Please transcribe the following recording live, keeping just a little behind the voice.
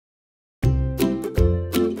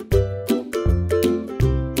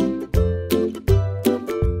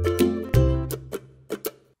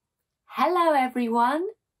everyone.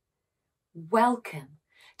 Welcome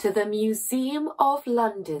to the Museum of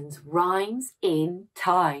London's Rhymes in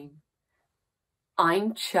Time.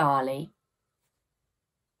 I'm Charlie.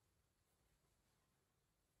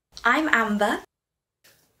 I'm Amber.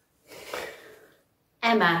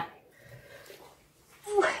 Emma.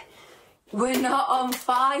 We're not on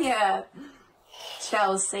fire.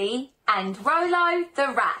 Chelsea and Rolo the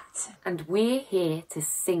rat. And we're here to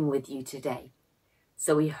sing with you today.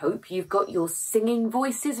 So we hope you've got your singing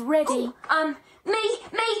voices ready. Me!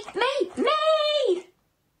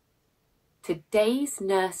 Today's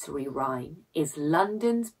nursery rhyme is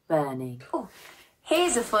London's Burning. Oh,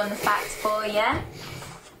 here's a fun fact for you.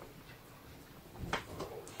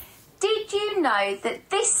 Did you know that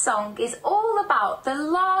this song is all about the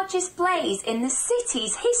largest blaze in the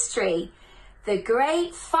city's history? The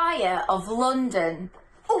Great Fire of London.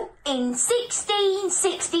 Oh, in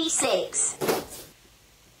 1666.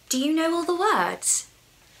 Do you know all the words?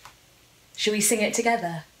 Shall we sing it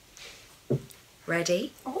together?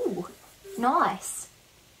 Ready? Oh, nice.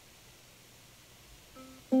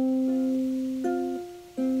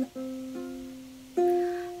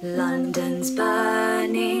 London's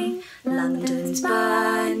burning, London's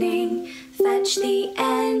burning. Fetch the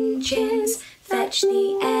engines, fetch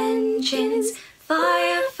the engines.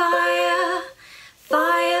 Fire, fire,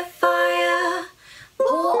 fire, fire.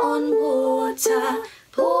 Pour on water,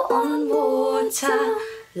 pour on water.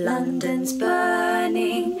 London's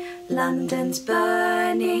burning, London's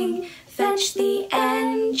burning. Fetch the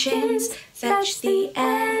engines, fetch the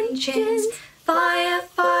engines. Fire,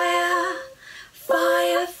 fire,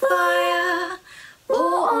 fire, fire.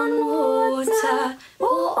 Pour on water,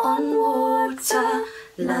 pour on water.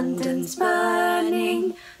 London's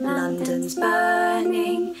burning, London's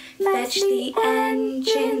burning. Fetch the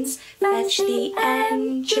engines, fetch the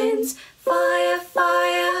engines. Fire,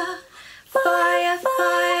 fire, fire,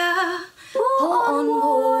 fire. Pour on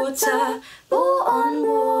water, pour on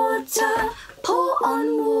water. Pour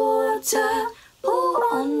on water, pour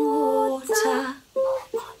on water.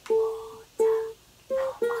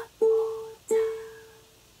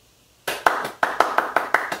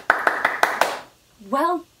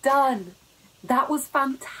 Well done. That was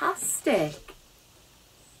fantastic.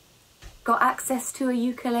 Got access to a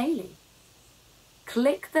ukulele?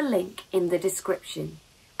 Click the link in the description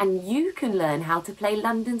and you can learn how to play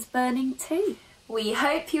London's Burning too. We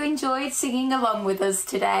hope you enjoyed singing along with us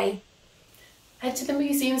today. Head to the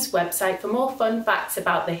museum's website for more fun facts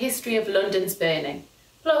about the history of London's burning,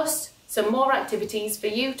 plus some more activities for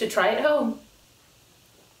you to try at home.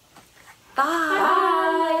 Bye.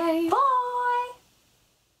 Bye. Bye.